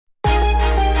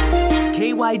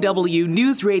KYW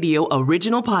News Radio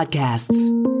original podcasts.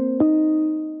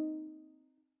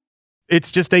 It's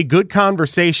just a good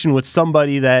conversation with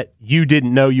somebody that you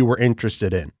didn't know you were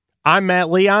interested in. I'm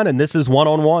Matt Leon, and this is One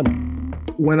on One.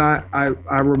 When I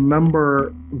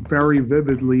remember very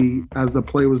vividly as the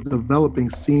play was developing,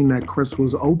 seeing that Chris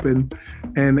was open,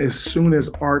 and as soon as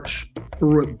Arch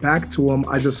threw it back to him,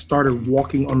 I just started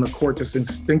walking on the court just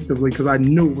instinctively because I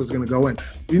knew it was going to go in.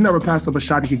 He never passed up a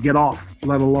shot he could get off,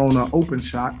 let alone an open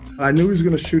shot. I knew he was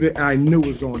going to shoot it, and I knew it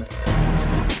was going in.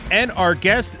 And our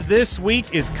guest this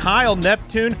week is Kyle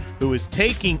Neptune, who is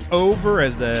taking over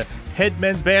as the head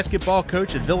men's basketball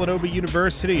coach at Villanova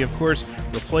University, of course,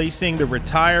 replacing the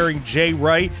retiring Jay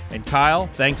Wright. And Kyle,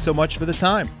 thanks so much for the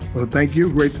time. Well, thank you.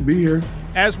 Great to be here.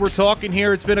 As we're talking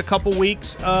here, it's been a couple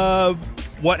weeks.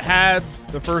 What had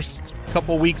the first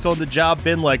couple weeks on the job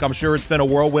been like? I'm sure it's been a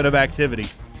whirlwind of activity.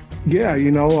 Yeah,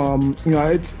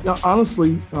 it's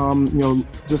honestly,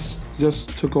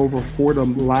 just took over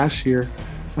Fordham last year,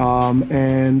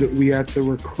 and we had to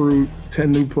recruit 10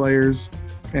 new players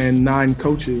and 9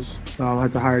 coaches. I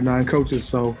had to hire 9 coaches,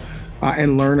 so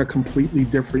and learn a completely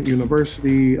different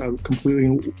university, a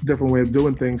completely different way of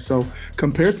doing things. So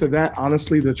compared to that,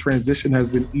 honestly, the transition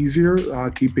has been easier,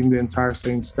 keeping the entire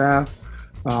same staff,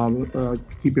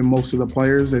 keeping most of the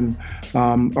players, and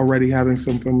already having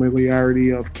some familiarity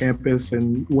of campus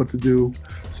and what to do.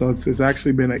 So it's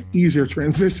actually been an easier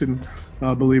transition,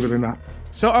 believe it or not.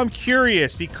 So I'm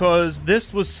curious, because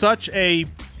this was such a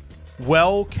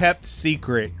well-kept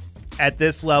secret at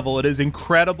this level. It is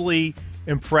incredibly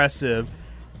impressive.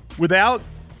 Without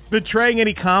betraying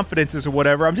any confidences or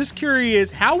whatever, I'm just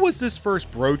curious, how was this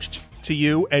first broached to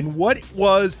you, and what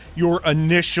was your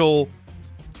initial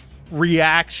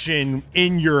reaction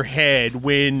in your head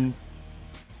when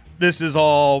this is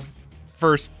all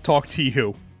first talked to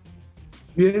you?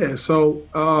 Yeah, so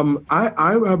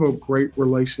I have a great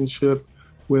relationship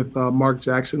with Mark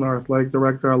Jackson, our athletic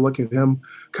director. I look at him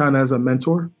kind of as a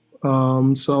mentor.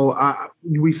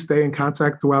 We stay in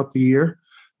contact throughout the year.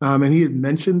 And he had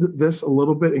mentioned this a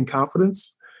little bit in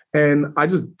confidence, and I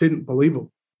just didn't believe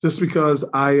him, just because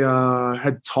I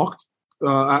had talked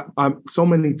so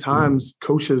many times.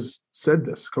 Coach has said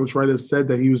this. Coach Wright has said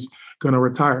that he was going to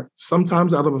retire,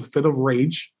 sometimes out of a fit of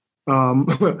rage.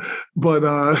 But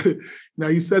now,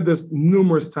 he said this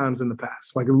numerous times in the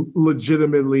past, like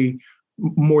legitimately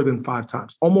more than 5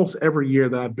 times, almost every year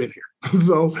that I've been here.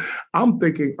 So I'm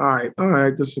thinking, all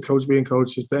right, this is a coach being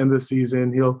coach. It's the end of the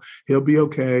season. He'll be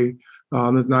okay.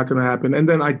 It's not going to happen. And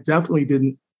then I definitely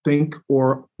didn't think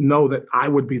or know that I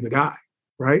would be the guy,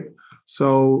 right?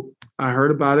 So I heard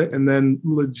about it, and then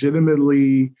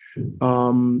legitimately,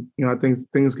 I think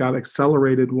things got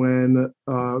accelerated when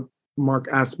Mark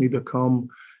asked me to come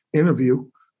interview,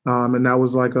 and that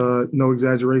was like a no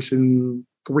exaggeration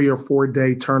 3 or 4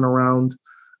 day turnaround.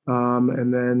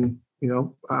 And then,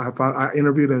 I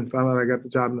interviewed and found out I got the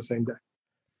job in the same day.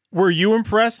 Were you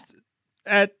impressed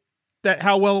at that,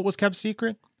 how well it was kept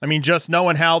secret? I mean, just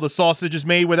knowing how the sausage is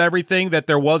made with everything, that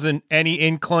there wasn't any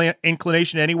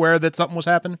inclination anywhere that something was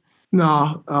happening?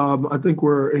 No, I think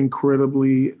we're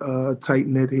incredibly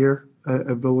tight-knit here at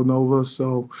Villanova.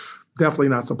 So definitely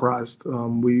not surprised.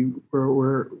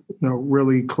 We're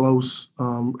really close,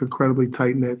 incredibly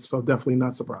tight-knit, so definitely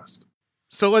not surprised.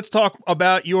 So let's talk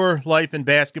about your life in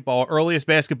basketball. Earliest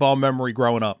basketball memory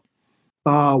growing up?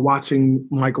 Watching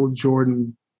Michael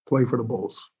Jordan play for the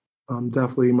Bulls.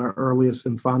 Definitely my earliest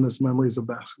and fondest memories of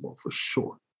basketball, for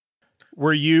sure.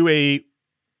 Were you a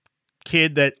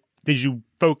kid did you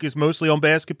focus mostly on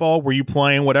basketball? Were you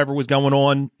playing whatever was going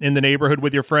on in the neighborhood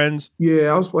with your friends?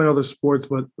 Yeah, I was playing other sports,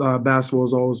 but basketball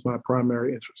was always my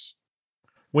primary interest.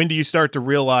 When do you start to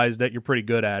realize that you're pretty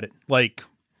good at it? Like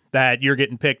that you're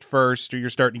getting picked first, or you're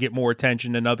starting to get more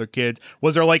attention than other kids?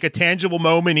 Was there like a tangible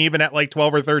moment even at like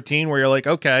 12 or 13 where you're like,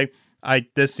 okay,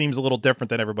 this seems a little different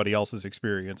than everybody else's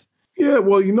experience? Yeah,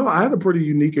 well, I had a pretty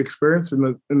unique experience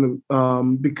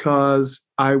because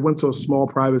I went to a small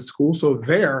private school. So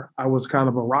there I was kind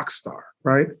of a rock star,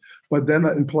 right? But then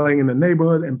in playing in the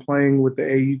neighborhood and playing with the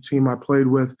AU team I played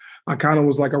with, I kind of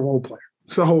was like a role player.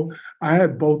 So I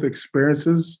had both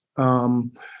experiences. So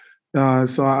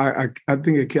I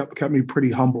think it kept me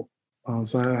pretty humble.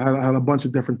 So I had a bunch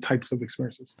of different types of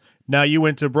experiences. Now, you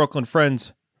went to Brooklyn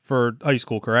Friends for high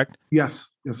school, correct? Yes,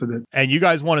 I did. And you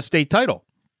guys won a state title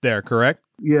there, correct?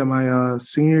 Yeah, my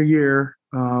senior year,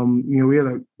 we had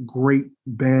a great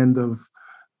band of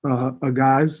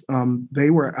guys. They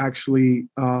were actually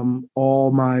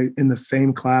all in the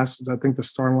same class. I think the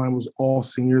starting line was all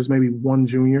seniors, maybe one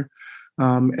junior.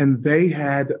 And they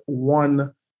had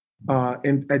won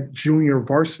at junior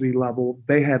varsity level,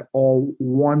 they had all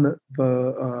won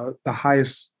the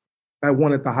highest. I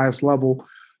won at the highest level,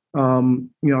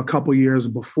 a couple years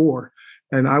before,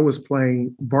 and I was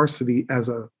playing varsity as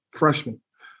a freshman.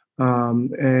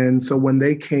 And so when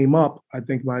they came up, I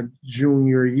think my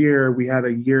junior year, we had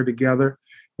a year together,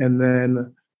 and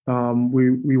then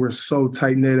we were so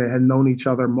tight knit and had known each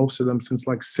other, most of them since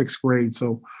like sixth grade.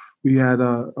 So we had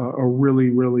a really,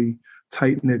 really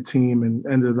tight knit team and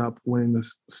ended up winning the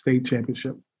state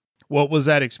championship. What was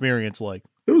that experience like?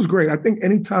 It was great. I think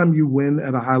anytime you win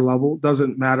at a high level,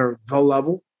 doesn't matter the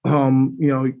level,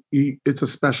 it's a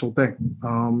special thing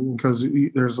because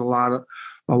there's a lot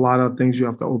of things you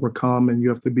have to overcome, and you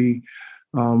have to be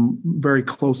very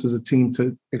close as a team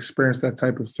to experience that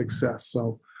type of success.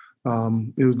 So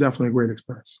it was definitely a great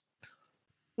experience.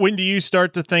 When do you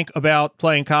start to think about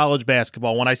playing college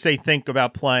basketball? When I say think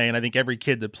about playing, I think every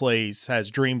kid that plays has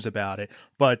dreams about it,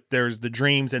 but there's the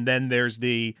dreams, and then there's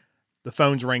the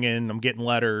phone's ringing, I'm getting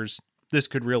letters, this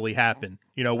could really happen.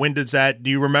 When does that,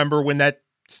 do you remember when that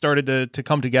started to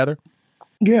come together?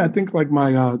 Yeah, I think like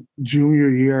my junior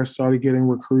year, I started getting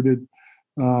recruited,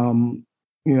 and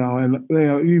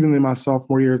even in my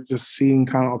sophomore year, just seeing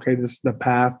kind of, okay, this is the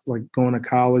path, like going to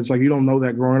college. Like you don't know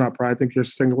that growing up, right? I think you're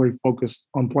singularly focused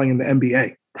on playing in the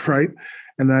NBA, right?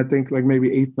 And then I think like maybe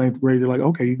 8th, 9th grade, you're like,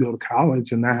 okay, you go to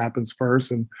college, and that happens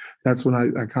first. And that's when I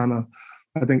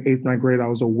think 8th, 9th grade, I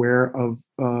was aware of,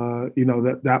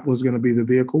 that was going to be the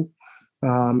vehicle.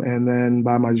 And then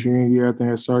by my junior year, I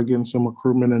think I started getting some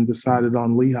recruitment and decided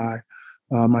on Lehigh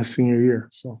my senior year.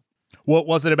 So, what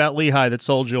was it about Lehigh that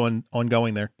sold you on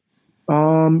going there?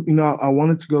 I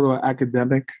wanted to go to an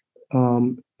academic,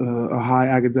 a high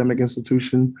academic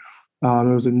institution. There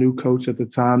was a new coach at the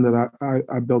time that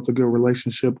I built a good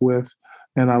relationship with,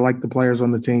 and I liked the players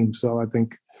on the team. So I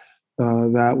think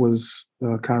that was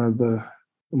kind of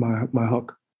my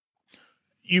hook.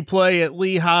 You play at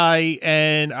Lehigh,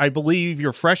 and I believe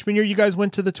your freshman year, you guys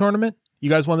went to the tournament. You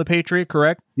guys won the Patriot,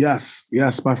 correct? Yes.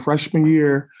 My freshman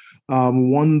year,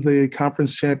 won the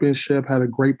conference championship, had a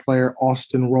great player,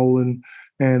 Austin Rowland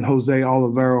and Jose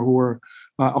Oliveira, who were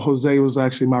Jose was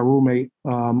actually my roommate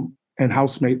and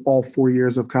housemate all 4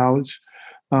 years of college.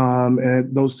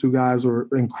 And those two guys were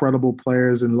incredible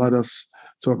players and led us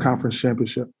to a conference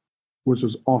championship, which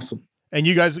was awesome. And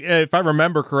you guys, if I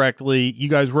remember correctly, you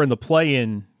guys were in the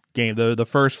play-in game, the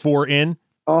first 4 in.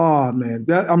 Oh man,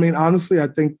 honestly,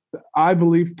 I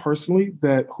believe personally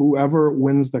that whoever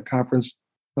wins the conference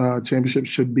championship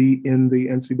should be in the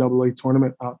NCAA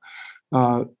tournament.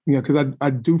 Because I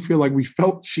do feel like we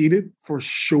felt cheated for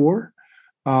sure,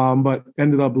 but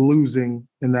ended up losing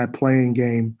in that playing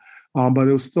game. But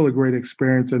it was still a great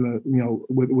experience, and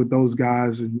with those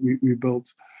guys, and we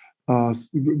built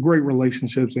great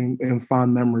relationships and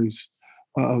fond memories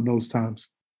of those times.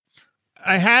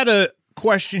 I had a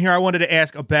question here I wanted to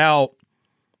ask about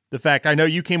the fact, I know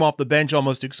you came off the bench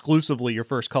almost exclusively your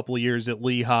first couple of years at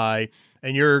Lehigh,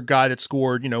 and you're a guy that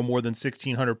scored, more than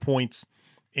 1,600 points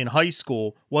in high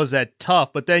school. Was that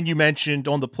tough? But then you mentioned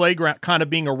on the playground kind of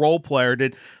being a role player.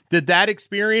 Did that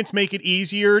experience make it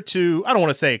easier to, I don't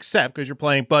want to say accept because you're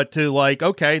playing, but to like,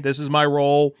 okay, this is my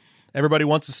role. Everybody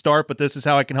wants to start, but this is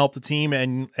how I can help the team,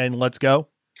 and let's go?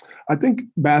 I think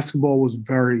basketball was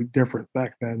very different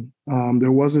back then.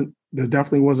 There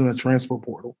definitely wasn't a transfer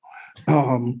portal.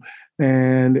 And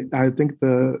I think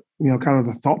kind of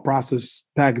the thought process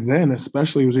back then,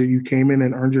 especially, was that you came in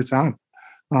and earned your time.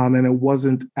 And it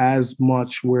wasn't as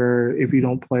much where if you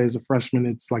don't play as a freshman,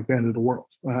 it's like the end of the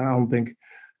world. I don't think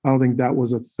that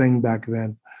was a thing back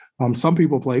then. Some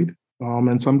people played,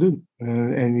 and some didn't.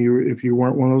 And if you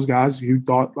weren't one of those guys, you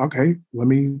thought, okay, let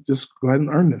me just go ahead and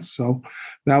earn this. So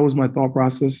that was my thought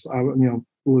process. It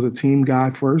was a team guy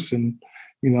first, and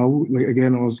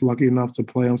again, I was lucky enough to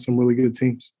play on some really good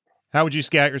teams. How would you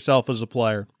scout yourself as a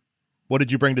player? What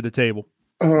did you bring to the table?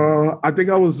 I think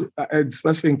I was,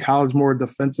 especially in college, more a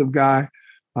defensive guy.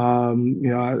 I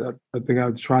think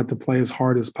I tried to play as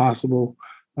hard as possible.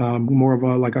 More of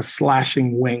a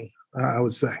slashing wing, I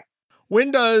would say.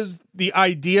 When does the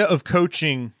idea of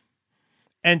coaching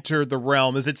enter the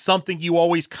realm? Is it something you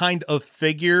always kind of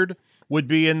figured would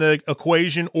be in the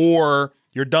equation, or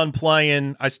you're done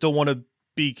playing, I still want to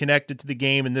be connected to the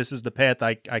game, and this is the path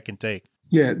I can take?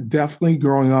 Yeah, definitely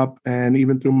growing up and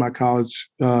even through my college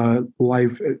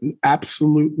life,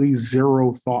 absolutely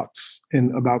zero thoughts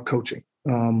about coaching.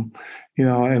 And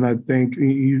I think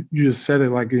you just said it,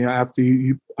 like, after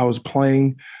I was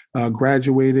playing,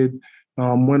 graduated,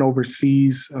 went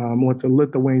overseas, went to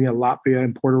Lithuania, Latvia,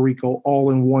 and Puerto Rico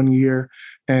all in 1 year.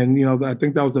 And, I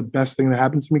think that was the best thing that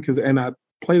happened to me, because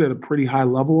played at a pretty high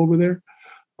level over there.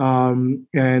 And,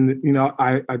 you know,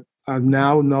 I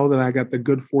now know that I got the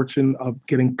good fortune of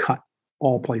getting cut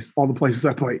all the places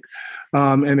I played.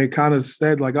 And it kind of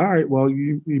said like, all right, well,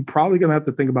 you're probably going to have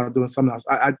to think about doing something else.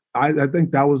 I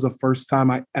think that was the first time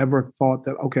I ever thought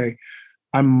that, okay,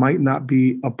 I might not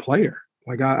be a player.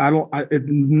 Like it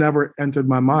never entered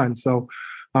my mind. So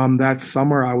that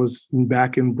summer I was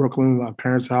back in Brooklyn, at my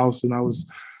parents' house, and I was,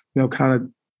 you know, kind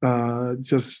of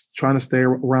just trying to stay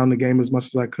around the game as much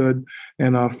as I could.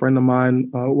 And a friend of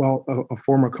mine, a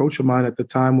former coach of mine at the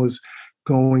time, was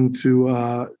going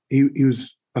to, he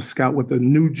was a scout with the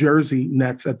New Jersey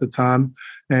Nets at the time.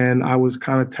 And I was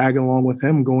kind of tagging along with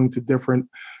him, going to different,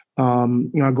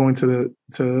 going to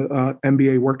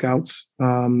NBA workouts,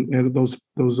 and those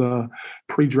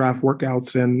pre-draft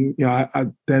workouts. And, you know, I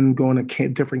then going to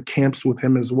different camps with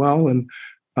him as well. And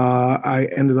I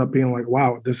ended up being like,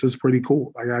 wow, this is pretty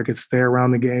cool. Like I could stay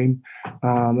around the game.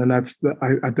 And I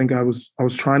think I was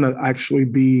trying to actually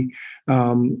be,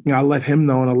 I let him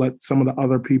know, and I let some of the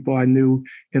other people I knew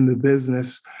in the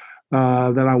business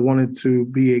that I wanted to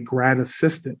be a grad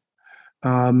assistant.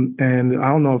 And I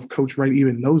don't know if Coach Wright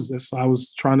even knows this. So I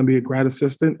was trying to be a grad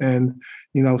assistant, and,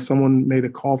 you know, someone made a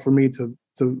call for me at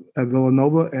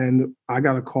Villanova, and I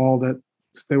got a call that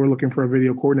they were looking for a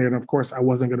video coordinator. And of course I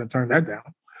wasn't going to turn that down.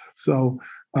 So,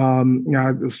 I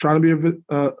was trying to be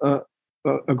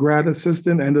a grad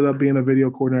assistant, ended up being a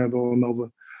video coordinator at Villanova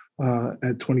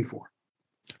at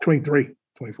 23,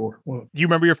 24. Well, Do you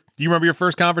remember your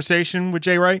first conversation with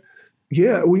Jay Wright?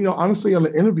 Yeah. Well, you know, honestly, on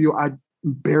the interview, I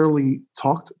barely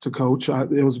talked to Coach.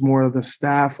 It was more of the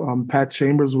staff. Pat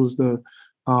Chambers was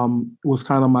was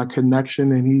kind of my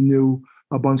connection, and he knew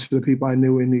a bunch of the people I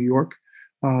knew in New York.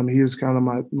 He was kind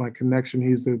of my connection.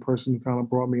 He's the person who kind of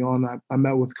brought me on. I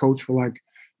met with Coach for, like,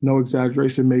 no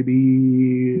exaggeration,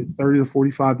 maybe 30 to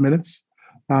 45 minutes.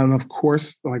 And of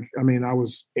course, like, I mean, I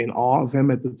was in awe of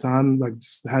him at the time, like,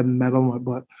 just hadn't met him.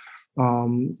 But,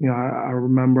 you know, I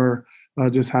remember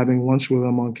just having lunch with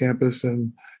him on campus,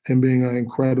 and him being an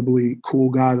incredibly cool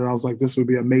guy that I was like, this would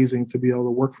be amazing to be able to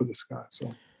work for this guy.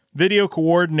 So, video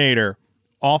coordinator,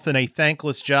 often a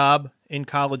thankless job in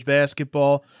college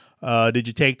basketball. Did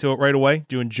you take to it right away?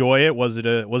 Did you enjoy it? Was it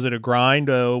a grind?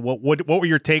 What were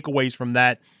your takeaways from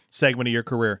that segment of your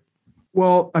career?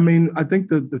 Well, I mean, I think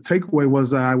the takeaway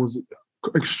was that I was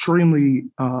extremely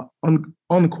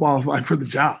unqualified for the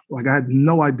job. Like, I had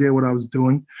no idea what I was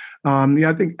doing.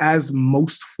 I think as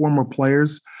most former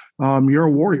players, you're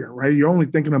a warrior, right? You're only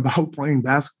thinking about playing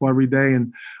basketball every day,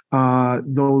 and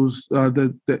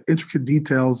the intricate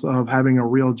details of having a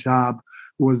real job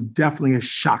was definitely a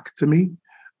shock to me.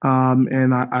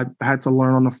 And I had to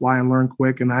learn on the fly and learn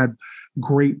quick. And I had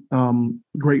great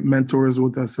mentors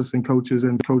with the assistant coaches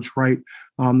and Coach Wright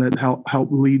that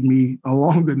helped lead me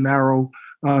along the narrow,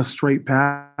 straight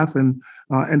path, and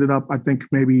ended up, I think,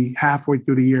 maybe halfway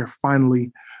through the year,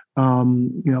 finally,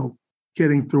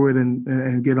 getting through it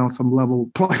and get on some level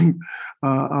playing,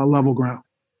 level ground.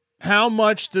 How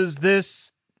much does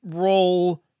this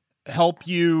role help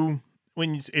you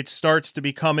when it starts to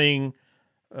becoming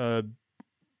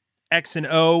X and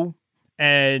O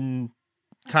and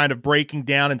kind of breaking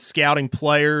down and scouting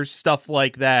players, stuff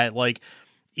like that? Like,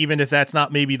 even if that's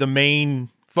not maybe the main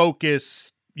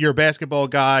focus, you're a basketball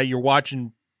guy, you're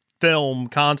watching film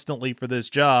constantly for this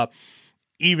job.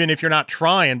 Even if you're not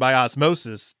trying, by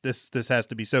osmosis, this has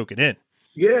to be soaking in.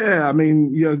 Yeah, I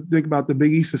mean, think about the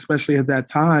Big East, especially at that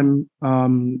time.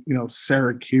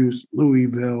 Syracuse,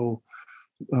 Louisville,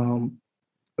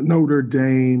 Notre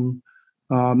Dame.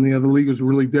 The league was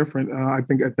really different. I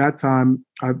think at that time,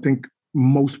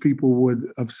 most people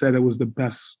would have said it was the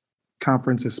best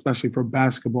conference, especially for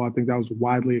basketball. I think that was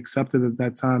widely accepted at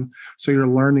that time. So you're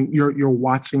learning, you're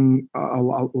watching a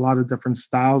lot of different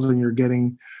styles, and you're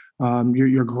getting,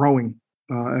 you're growing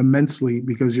immensely,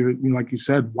 because you're, like you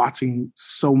said, watching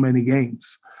so many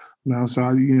games.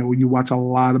 So you watch a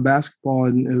lot of basketball,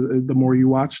 and the more you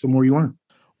watch, the more you learn.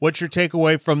 What's your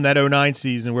takeaway from that 2009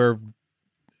 season where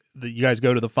you guys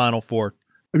go to the Final Four?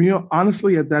 I mean,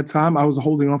 honestly, at that time, I was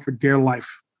holding on for dear life.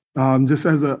 Just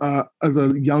as a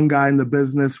young guy in the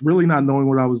business, really not knowing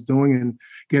what I was doing, and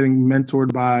getting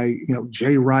mentored by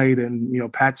Jay Wright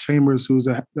and Pat Chambers, who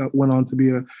went on to be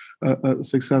a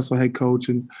successful head coach,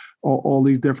 and all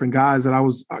these different guys that I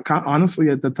was honestly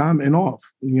at the time in awe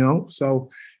of. So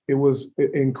it was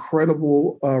an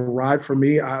incredible ride for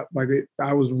me. I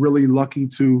was really lucky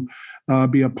to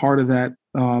be a part of that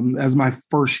as my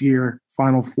first year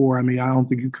Final Four. I mean, I don't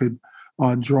think you could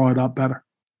draw it up better.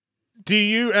 Do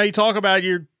you talk about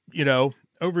your,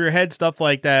 over your head stuff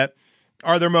like that?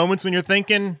 Are there moments when you're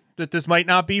thinking that this might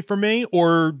not be for me,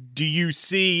 or do you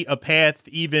see a path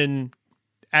even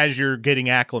as you're getting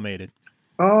acclimated?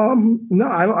 No,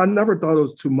 I never thought it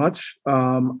was too much.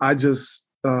 I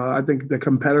think the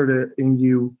competitor in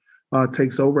you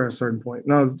takes over at a certain point.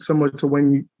 Now, similar to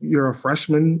when you're a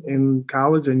freshman in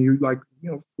college and you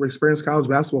experience college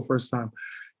basketball first time.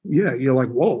 Yeah, you're like,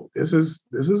 whoa, this is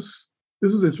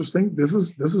interesting. This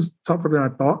is tougher than I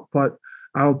thought, but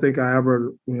I don't think I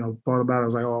ever thought about it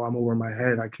as like, oh, I'm over my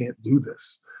head. I can't do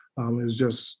this. It was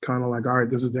just kind of like, all right,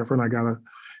 this is different. I gotta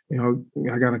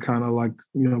kind of like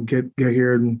get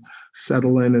here and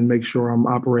settle in and make sure I'm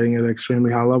operating at an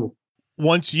extremely high level.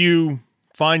 Once you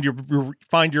find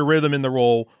your rhythm in the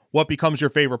role, what becomes your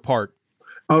favorite part?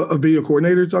 A video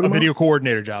coordinator talking about? A video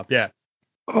coordinator job, yeah.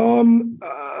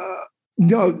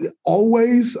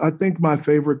 Always. I think my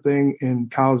favorite thing in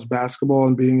college basketball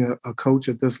and being a coach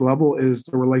at this level is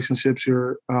the relationships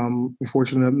you're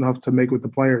fortunate enough to make with the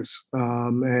players,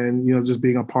 and just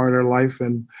being a part of their life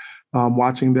and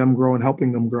watching them grow and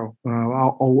helping them grow.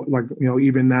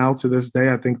 Even now to this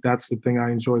day, I think that's the thing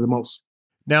I enjoy the most.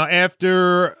 Now,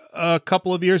 after a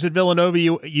couple of years at Villanova,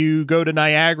 you go to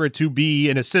Niagara to be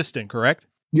an assistant, correct?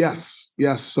 Yes.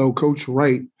 So Coach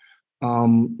Wright,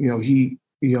 he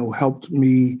helped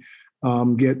me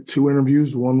get 2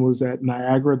 interviews. One was at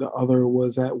Niagara, the other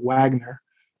was at Wagner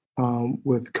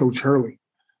with Coach Hurley.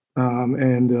 I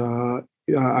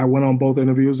went on both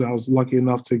interviews. I was lucky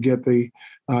enough to get the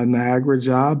Niagara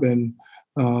job, and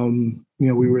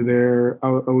we were there. I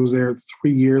was there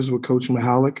 3 years with Coach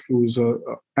Mihalik, who was an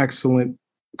excellent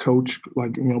coach,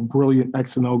 brilliant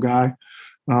X and O guy.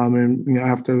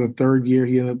 After the 3rd year,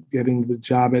 he ended up getting the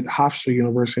job at Hofstra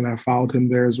University, and I followed him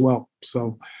there as well.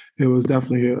 So it was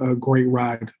definitely a great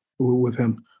ride with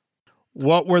him.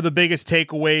 What were the biggest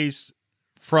takeaways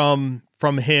from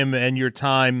him and your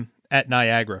time at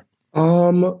Niagara?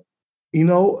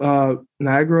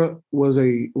 Niagara was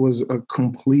a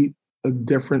complete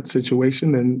different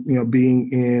situation than being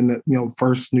in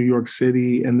first New York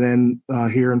City and then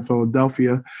here in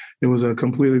Philadelphia. It was a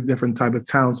completely different type of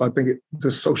town. So I think it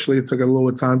took a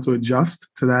little time to adjust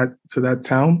to that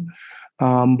town.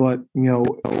 But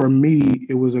for me,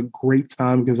 it was a great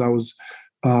time because I was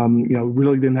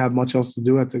really didn't have much else to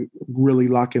do. I had to really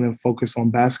lock in and focus on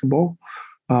basketball.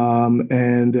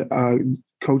 And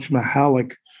Coach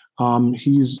Mihalik,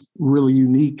 he's really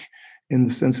unique in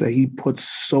the sense that he puts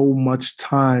so much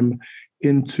time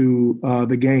into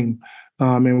the game.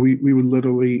 And we would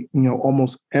literally,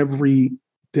 almost every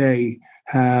day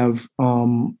have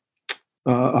a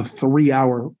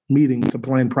 3-hour meeting to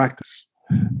plan practice.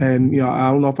 And,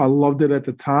 I don't know if I loved it at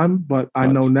the time, but I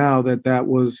know now that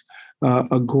was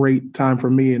a great time for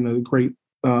me and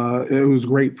it was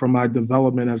great for my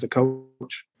development as a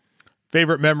coach.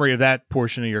 Favorite memory of that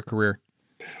portion of your career?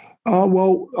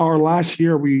 Well, our last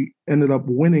year we ended up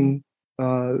winning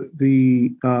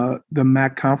the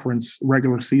MAC conference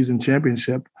regular season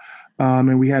championship,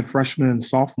 and we had freshmen and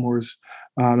sophomores.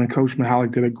 And Coach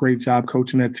Mihalik did a great job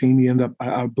coaching that team.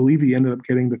 I believe he ended up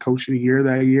getting the Coach of the Year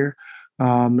that year.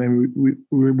 And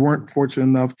we weren't fortunate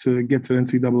enough to get to the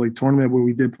NCAA tournament, but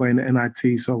we did play in the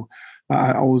NIT. So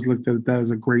I always looked at that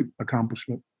as a great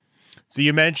accomplishment. So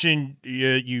you mentioned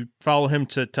you follow him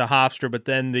to Hofstra, but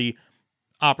then the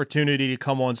opportunity to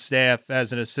come on staff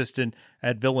as an assistant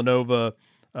at Villanova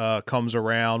comes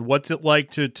around. What's it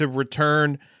like to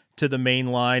return to the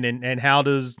main line, and how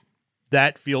does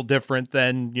that feel different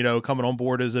than coming on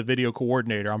board as a video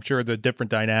coordinator? I'm sure it's a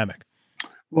different dynamic.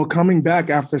 Well, coming back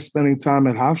after spending time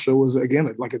at Hofstra was,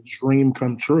 again, like a dream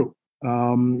come true.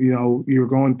 You're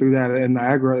going through that at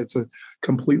Niagara. It's a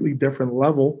completely different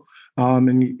level.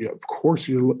 And of course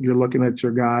you're looking at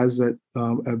your guys at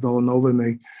Villanova, and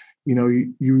they,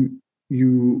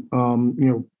 you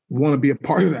want to be a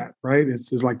part of that, right?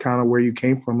 It's like kind of where you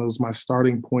came from. It was my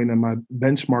starting point and my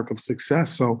benchmark of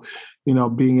success. So,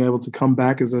 being able to come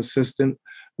back as an assistant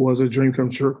was a dream come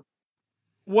true.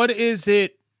 What is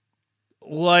it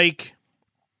like?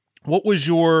 What was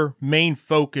your main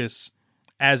focus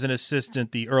as an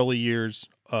assistant the early years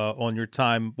on your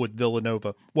time with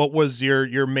Villanova? What was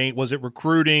your main? Was it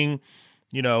recruiting?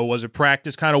 Was it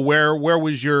practice? Kind of where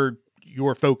was your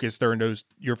focus during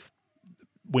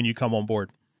when you come on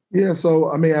board? Yeah, so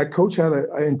our coach had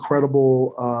an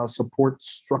incredible support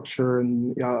structure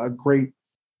and a great.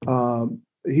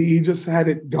 He just had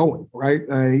it going, right?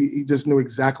 He just knew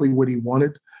exactly what he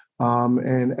wanted,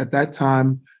 and at that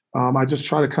time, I just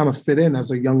tried to kind of fit in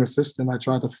as a young assistant. I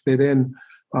tried to fit in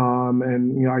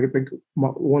And, you know, I think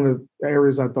one of the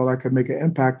areas I thought I could make an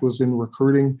impact was in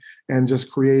recruiting and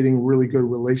just creating really good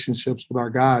relationships with our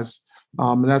guys.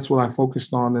 And that's what I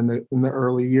focused on in the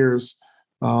early years.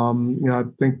 You know, I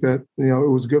think that, you know,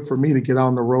 it was good for me to get out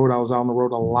on the road. I was out on the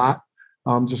road a lot,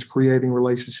 just creating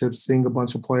relationships, seeing a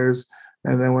bunch of players.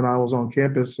 And then when I was on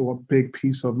campus, so a big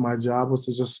piece of my job was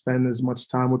to just spend as much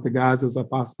time with the guys as I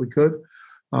possibly could.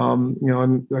 You know,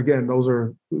 and again, those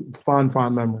are fond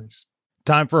memories.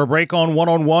 Time for a break on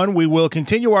One. We will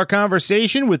continue our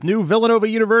conversation with new Villanova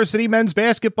University men's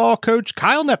basketball coach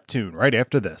Kyle Neptune right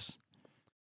after this.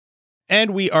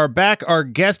 And we are back. Our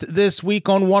guest this week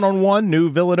on One, new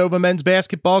Villanova men's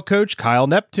basketball coach Kyle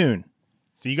Neptune.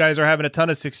 So you guys are having a ton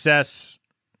of success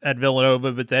at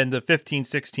Villanova, but then the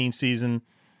 15-16 season,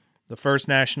 the first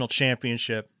national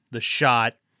championship, the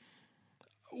shot.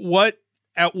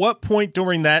 At what point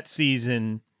during that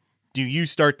season do you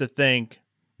start to think,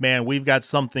 man, we've got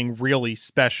something really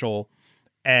special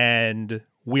and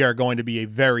we are going to be a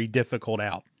very difficult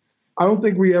out? I don't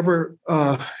think we ever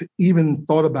even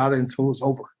thought about it until it was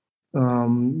over.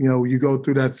 You know, you go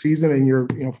through that season and you're,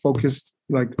 you know, focused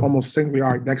like almost singly,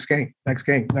 all right, next game.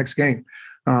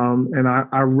 And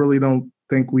I really don't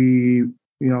think we, you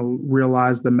know,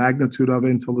 realized the magnitude of it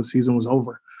until the season was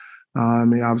over. I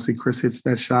mean, obviously Chris hits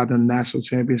that shot in the national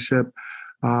championship.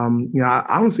 Yeah,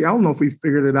 honestly, I don't know if we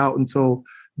figured it out until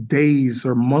days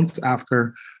or months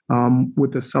after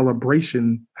with the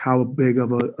celebration, how big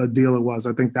of a deal it was.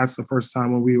 I think that's the first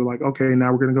time when we were like, okay,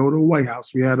 now we're going to go to the White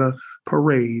House. We had a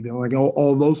parade and like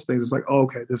all those things. It's like, oh,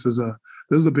 okay, this is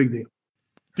a big deal.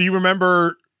 Do you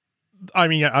remember? I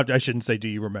mean, I shouldn't say, do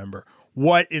you remember?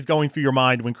 What is going through your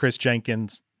mind when Chris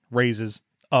Jenkins raises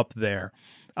up there?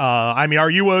 I mean, are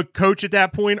you a coach at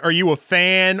that point? Are you a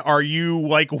fan? Are you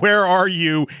like, where are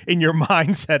you in your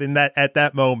mindset at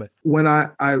that moment? When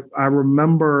I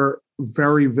remember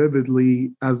very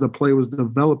vividly as the play was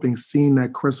developing, seeing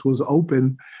that Chris was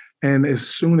open. And as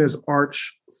soon as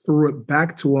Arch threw it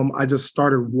back to him, I just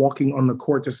started walking on the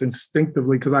court just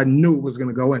instinctively because I knew it was going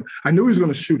to go in. I knew he was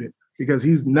going to shoot it because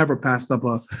he's never passed up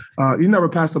a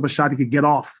shot he could get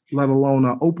off, let alone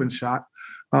an open shot.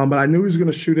 But I knew he was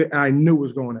going to shoot it, and I knew it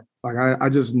was going in. Like I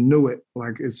just knew it.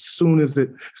 Like as soon as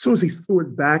he threw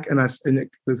it back,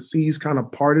 the seas kind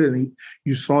of parted, and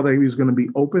you saw that he was going to be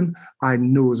open, I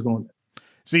knew it was going in.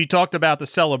 So you talked about the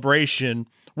celebration.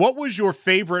 What was your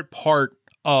favorite part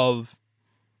of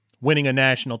winning a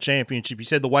national championship? You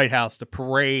said the White House, the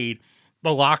parade,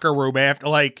 the locker room after.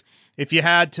 Like, if you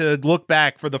had to look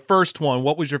back for the first one,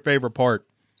 what was your favorite part?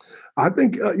 I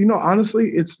think, you know,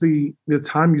 honestly, it's the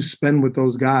time you spend with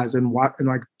those guys and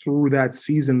like through that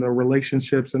season, the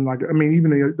relationships. And like, I mean,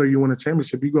 even though you win a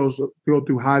championship, you go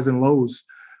through highs and lows.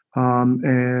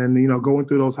 And, you know, going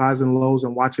through those highs and lows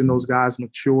and watching those guys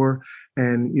mature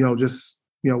and, you know, just,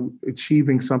 you know,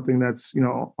 achieving something that's, you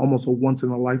know, almost a once in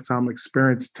a lifetime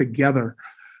experience together.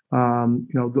 You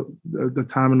know, the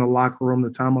time in the locker room,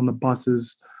 the time on the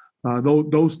buses,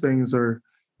 those things are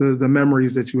the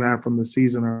memories that you have from the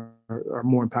season are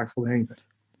more impactful than anything.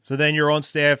 So then you're on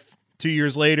staff 2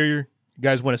 years later. You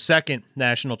guys win a second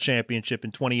national championship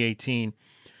in 2018.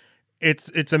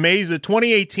 It's amazing.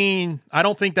 2018, I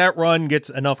don't think that run gets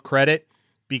enough credit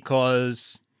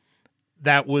because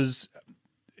that was,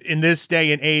 in this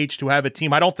day and age, to have a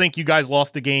team. I don't think you guys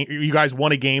lost a game. You guys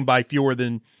won a game by fewer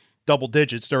than double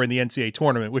digits during the NCAA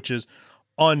tournament, which is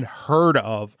unheard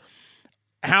of.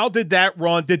 How did that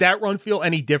run? Did that run feel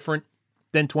any different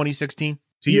than 2016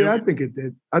 to you? Yeah, I think it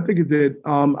did.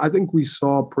 I think we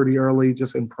saw pretty early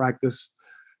just in practice,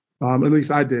 at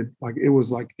least I did, like it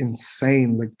was like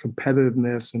insane, like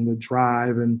competitiveness and the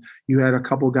drive. And you had a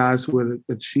couple guys who had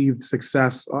achieved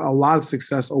success, a lot of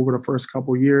success over the first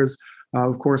couple of years.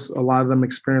 Of course, a lot of them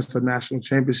experienced a national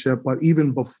championship, but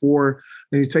even before,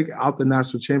 and you take out the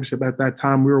national championship, at that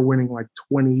time, we were winning like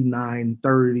 29,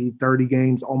 30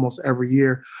 games almost every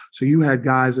year. So you had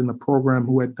guys in the program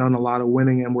who had done a lot of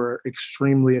winning and were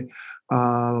extremely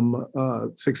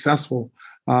successful.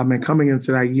 And coming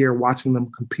into that year, watching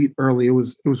them compete early, it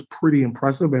was pretty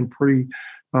impressive and pretty,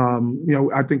 you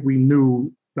know, I think we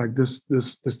knew like this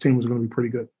team was going to be pretty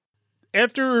good.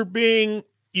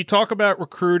 You talk about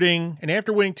recruiting, and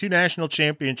after winning 2 national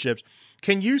championships,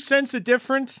 can you sense a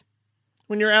difference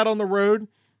when you're out on the road?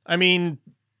 I mean,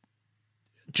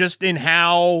 just in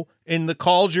the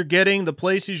calls you're getting, the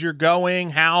places you're going,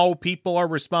 how people are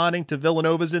responding to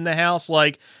Villanova's in the house.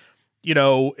 Like, you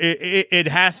know, it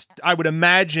has, I would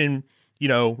imagine, you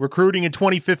know, recruiting in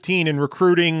 2015 and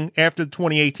recruiting after the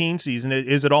 2018 season,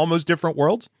 is it almost different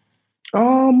worlds?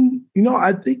 You know,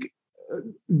 I think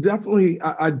Definitely,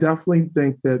 I definitely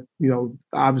think that,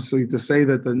 obviously to say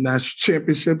that the national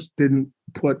championships didn't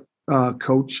put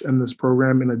coach and this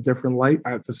program in a different light,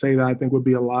 to say that I think would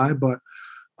be a lie. But,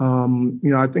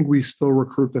 I think we still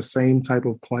recruit the same type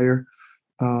of player.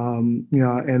 And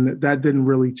that didn't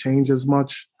really change as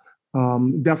much.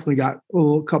 Definitely got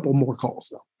a couple more calls,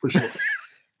 though, for sure.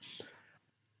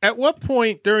 At what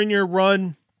point during your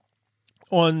run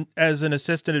on as an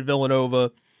assistant at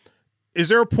Villanova, is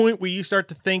there a point where you start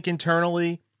to think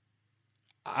internally,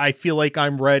 I feel like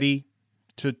I'm ready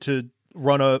to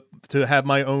have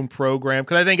my own program?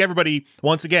 Because I think everybody,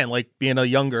 once again, like being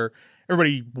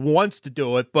everybody wants to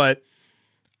do it, but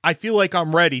I feel like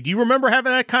I'm ready. Do you remember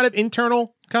having that kind of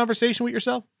internal conversation with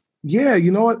yourself? Yeah,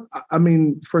 you know what? I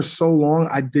mean, for so long,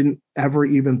 I didn't ever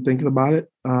even think about it.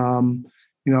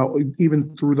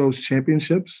 Even through those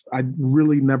championships, I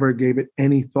really never gave it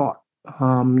any thought.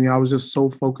 I was just so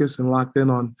focused and locked in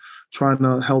on trying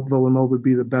to help Villanova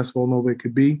be the best Villanova it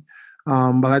could be.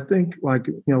 But I think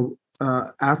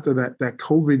after that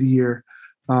COVID year,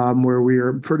 where we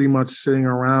were pretty much sitting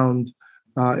around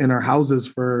in our houses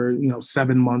for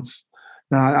 7 months,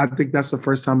 I think that's the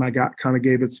first time I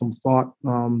gave it some thought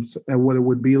at what it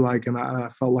would be like, and I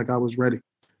felt like I was ready.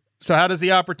 So how does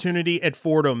the opportunity at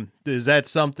Fordham, is that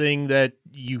something that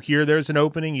you hear there's an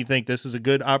opening? You think this is a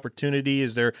good opportunity?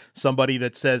 Is there somebody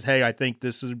that says, hey, I think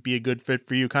this would be a good fit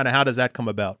for you? Kind of how does that come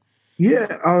about?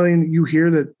 Yeah, I mean, you hear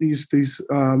that these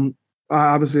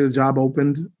obviously the job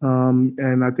opened,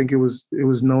 and I think it was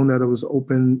known that it was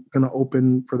going to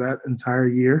open for that entire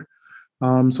year.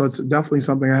 So it's definitely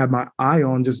something I had my eye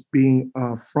on, just being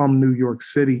from New York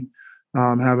City.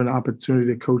 Having an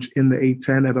opportunity to coach in the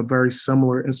A-10 at a very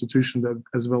similar institution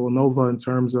as Villanova in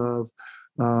terms of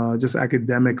just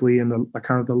academically and the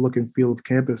kind of the look and feel of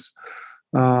campus.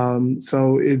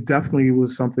 So it definitely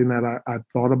was something that I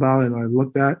thought about and I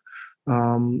looked at.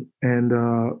 I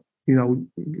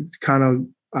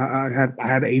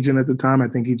had an agent at the time. I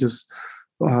think he just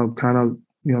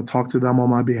talked to them on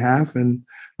my behalf, and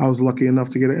I was lucky enough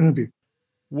to get an interview.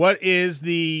 What is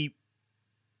the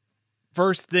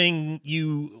first thing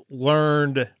you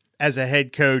learned as a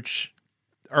head coach,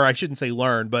 or I shouldn't say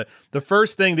learned, but the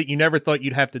first thing that you never thought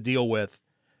you'd have to deal with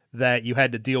that you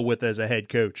had to deal with as a head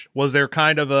coach? Was there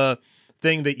kind of a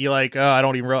thing that you like, I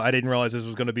didn't realize this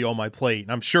was going to be on my plate?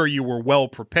 And I'm sure you were well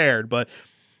prepared, but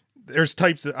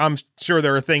I'm sure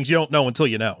there are things you don't know until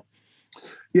you know.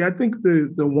 Yeah, I think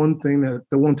the one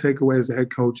takeaway as a head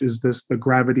coach is the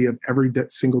gravity of every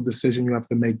single decision you have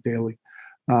to make daily.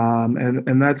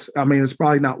 And that's, I mean, it's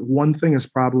probably not one thing, it's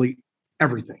probably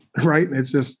everything, right?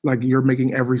 It's just like you're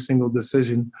making every single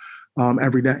decision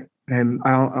every day. And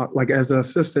as an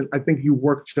assistant, I think you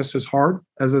work just as hard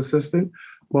as assistant,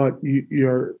 but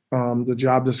the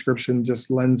job description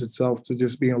just lends itself to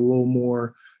just being a little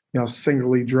more,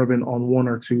 singularly driven on one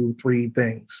or two, three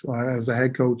things. As a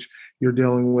head coach, you're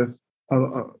dealing with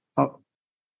a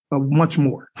much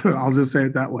more. I'll just say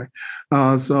it that way.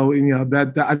 I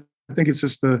think it's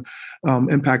just the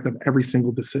impact of every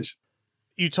single decision.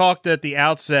 You talked at the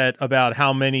outset about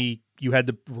how many you had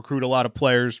to recruit a lot of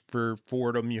players for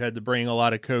Fordham. You had to bring a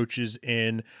lot of coaches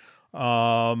in.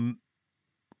 What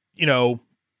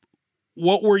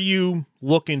were you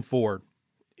looking for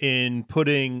in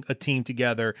putting a team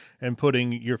together and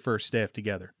putting your first staff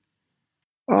together?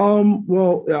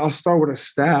 Well, I'll start with a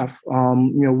staff.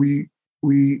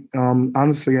 We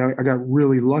honestly, I got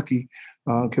really lucky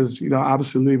because,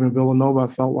 obviously leaving Villanova, I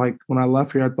felt like when I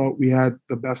left here, I thought we had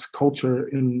the best culture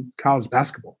in college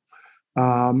basketball.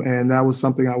 And that was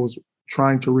something I was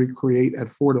trying to recreate at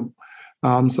Fordham.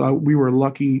 So we were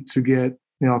lucky to get,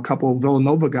 a couple of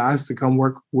Villanova guys to come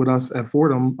work with us at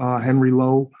Fordham, Henry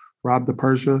Lowe, Rob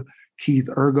DePersia, Keith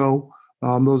Ergo.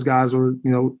 Those guys were,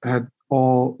 had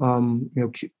all,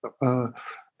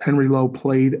 Henry Lowe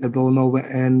played at Villanova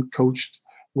and coached.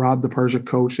 Rob DePersia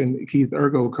coached, and Keith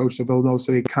Ergo coached at Villanova.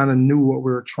 So they kind of knew what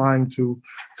we were trying to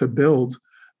build.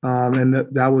 And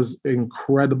that was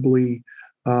incredibly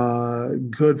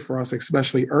good for us,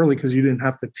 especially early, because you didn't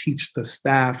have to teach the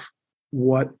staff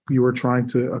what you were trying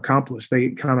to accomplish.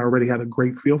 They kind of already had a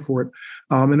great feel for it.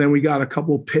 And then we got a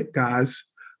couple of Pitt guys,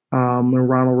 and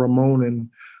Ronald Ramon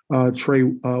and Trey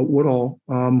Woodall,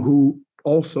 who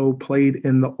also played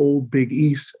in the old Big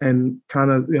East and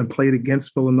kind of played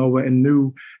against Villanova and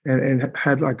knew and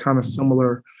had like kind of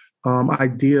similar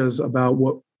ideas about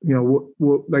what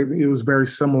like it was very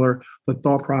similar, the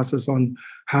thought process on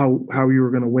how you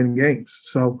were going to win games.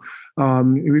 So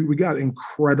we got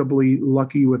incredibly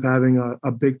lucky with having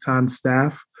a big time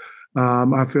staff.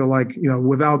 I feel like,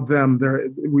 without them,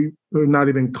 we're not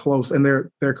even close, and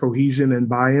their cohesion and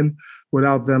buy-in.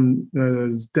 Without them,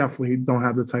 definitely don't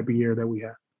have the type of year that we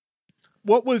have.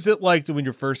 What was it like to win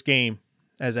your first game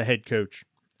as a head coach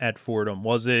at Fordham?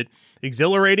 Was it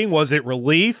exhilarating? Was it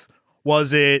relief?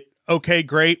 Was it okay,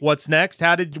 great? What's next?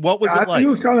 What was it like? I think it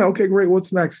was kind of okay, great.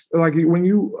 What's next? Like when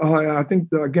you, I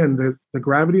think again, the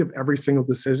gravity of every single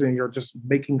decision, you're just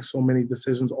making so many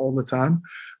decisions all the time.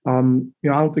 I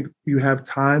don't think you have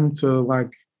time to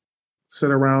like sit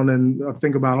around and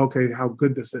think about, okay, how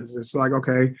good this is. It's like,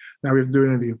 okay, now we have to do an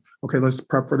interview. Okay, let's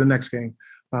prep for the next game.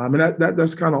 And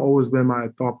that's kind of always been my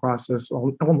thought process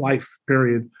on life,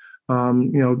 period.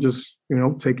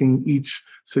 Taking each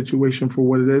situation for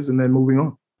what it is and then moving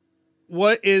on.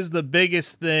 What is the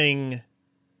biggest thing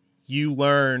you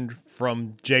learned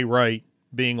from Jay Wright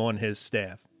being on his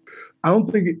staff? I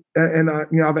don't think,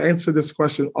 I've answered this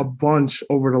question a bunch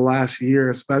over the last year,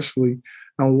 especially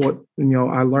on what,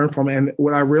 I learned from it. And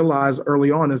what I realized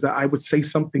early on is that I would say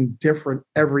something different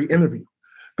every interview.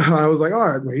 I was like,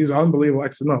 all right, well, he's unbelievable.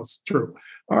 No, it's true.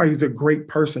 All right, he's a great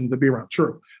person to be around.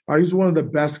 True. He's one of the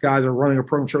best guys at running a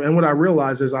program. True. And what I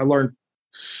realized is I learned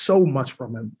so much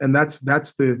from him. And I think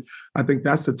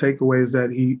that's the takeaway, is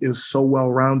that he is so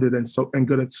well-rounded and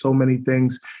good at so many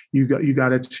things. You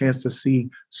got a chance to see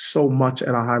so much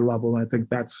at a high level. And I think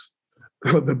that's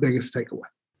the biggest takeaway.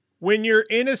 When you're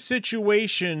in a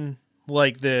situation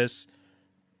like this,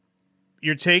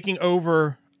 you're taking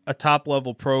over a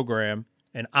top-level program,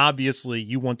 and obviously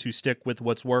you want to stick with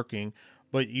what's working,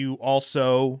 but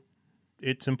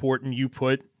it's important you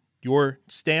put your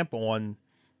stamp on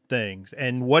things.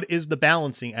 And what is the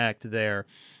balancing act there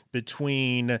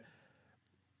between,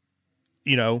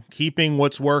 keeping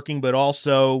what's working, but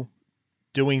also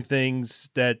doing things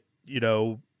that,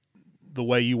 the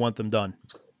way you want them done?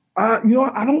 I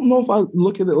don't know if I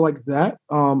look at it like that.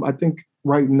 I think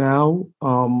right now,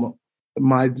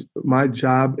 my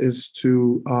job is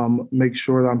to make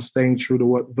sure that I'm staying true to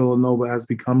what Villanova has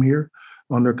become here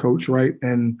under Coach Wright.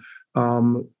 And, I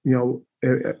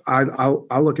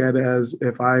look at it as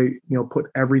if I,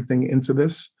 put everything into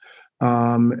this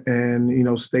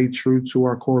and stay true to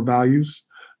our core values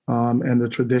and the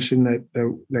tradition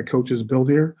that coaches build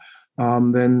here,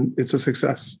 then it's a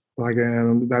success.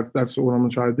 And that's what I'm going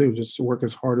to try to do, just to work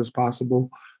as hard as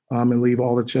possible and leave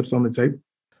all the chips on the table.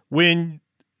 When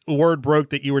word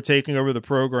broke that you were taking over the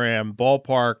program,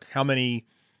 ballpark, how many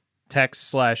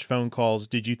text/phone calls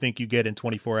did you think you get in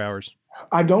 24 hours?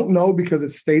 I don't know, because it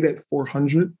stayed at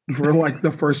 400 for like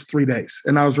the first 3 days,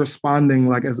 and I was responding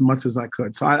like as much as I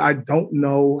could. So I don't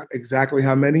know exactly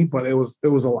how many, but it was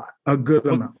a lot, a good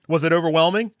amount. Was it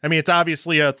overwhelming? I mean, it's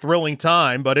obviously a thrilling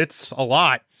time, but it's a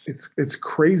lot. It's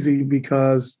crazy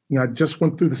because I just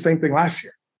went through the same thing last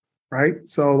year, right?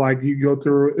 So like you go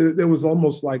through, it was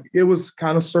almost like, it was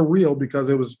kind of surreal, because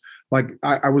it was like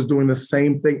I was doing the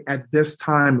same thing at this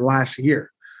time last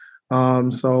year.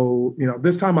 So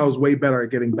this time I was way better at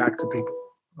getting back to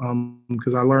people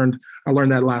because I learned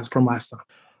that from last time.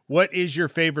 What is your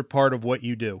favorite part of what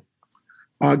you do?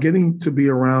 Getting to be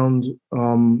around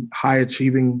high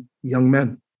achieving young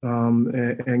men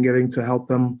and getting to help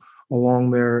them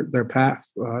along their path.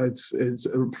 It's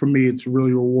for me, it's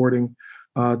really rewarding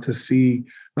to see,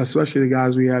 especially the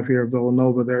guys we have here at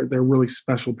Villanova. They're really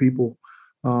special people,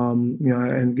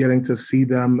 and getting to see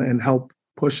them and help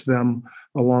push them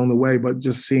along the way. But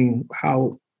just seeing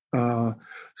how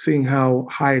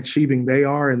high achieving they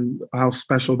are and how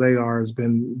special they are has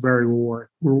been very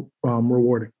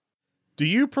rewarding. Do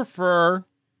you prefer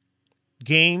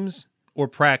games or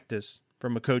practice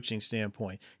from a coaching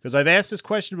standpoint? Because I've asked this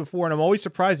question before, and I'm always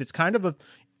surprised. It's kind of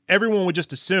everyone would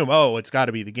just assume, oh, it's got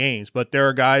to be the games, but there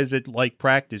are guys that like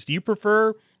practice. Do you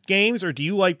prefer games, or do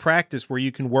you like practice where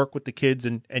you can work with the kids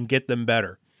and get them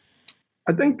better?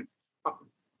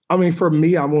 I mean, for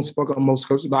me, I won't speak on most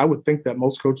coaches, but I would think that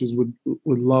most coaches would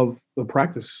love the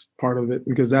practice part of it,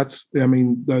 because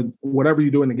whatever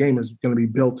you do in the game is going to be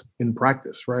built in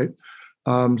practice, right?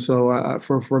 So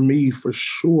for me, for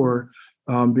sure,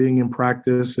 being in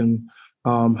practice and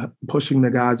pushing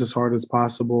the guys as hard as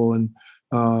possible, and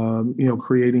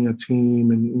creating a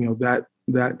team, and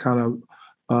that kind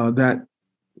of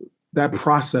that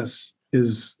process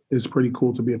is pretty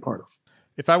cool to be a part of.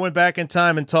 If I went back in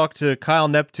time and talked to Kyle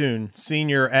Neptune,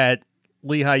 senior at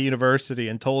Lehigh University,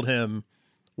 and told him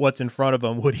what's in front of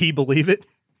him, would he believe it?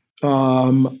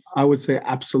 I would say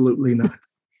absolutely not.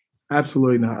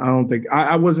 Absolutely not. I don't think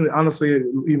I wasn't, honestly,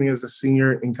 even as a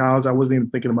senior in college, I wasn't even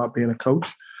thinking about being a coach.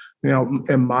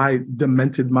 in my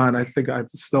demented mind, I think I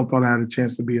still thought I had a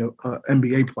chance to be a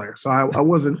NBA player. So I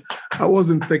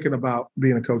wasn't thinking about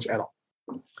being a coach at all.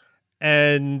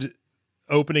 And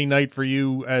opening night for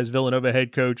you as Villanova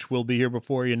head coach will be here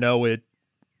before you know it.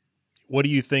 What do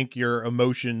you think your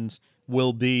emotions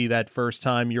will be that first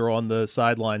time you're on the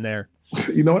sideline there?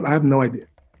 You know what? I have no idea.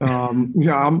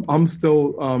 I'm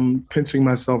still pinching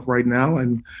myself right now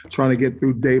and trying to get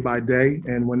through day by day.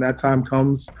 And when that time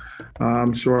comes,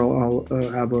 I'm sure I'll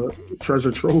have a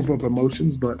treasure trove of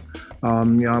emotions. But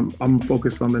I'm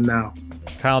focused on the now.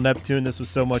 Kyle Neptune, this was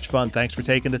so much fun. Thanks for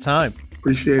taking the time.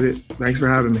 Appreciate it. Thanks for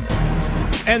having me.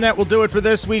 And that will do it for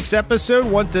this week's episode.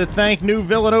 Want to thank new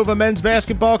Villanova men's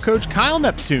basketball coach Kyle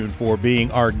Neptune for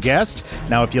being our guest.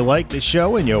 Now, if you like the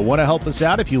show and you want to help us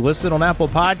out, if you listen on Apple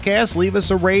Podcasts, leave us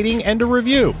a rating and a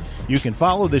review. You can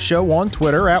follow the show on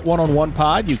Twitter at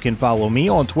OneOnOnePod. You can follow me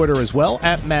on Twitter as well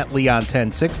at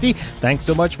MattLeon1060. Thanks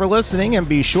so much for listening, and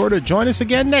be sure to join us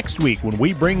again next week when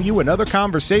we bring you another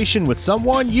conversation with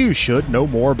someone you should know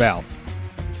more about.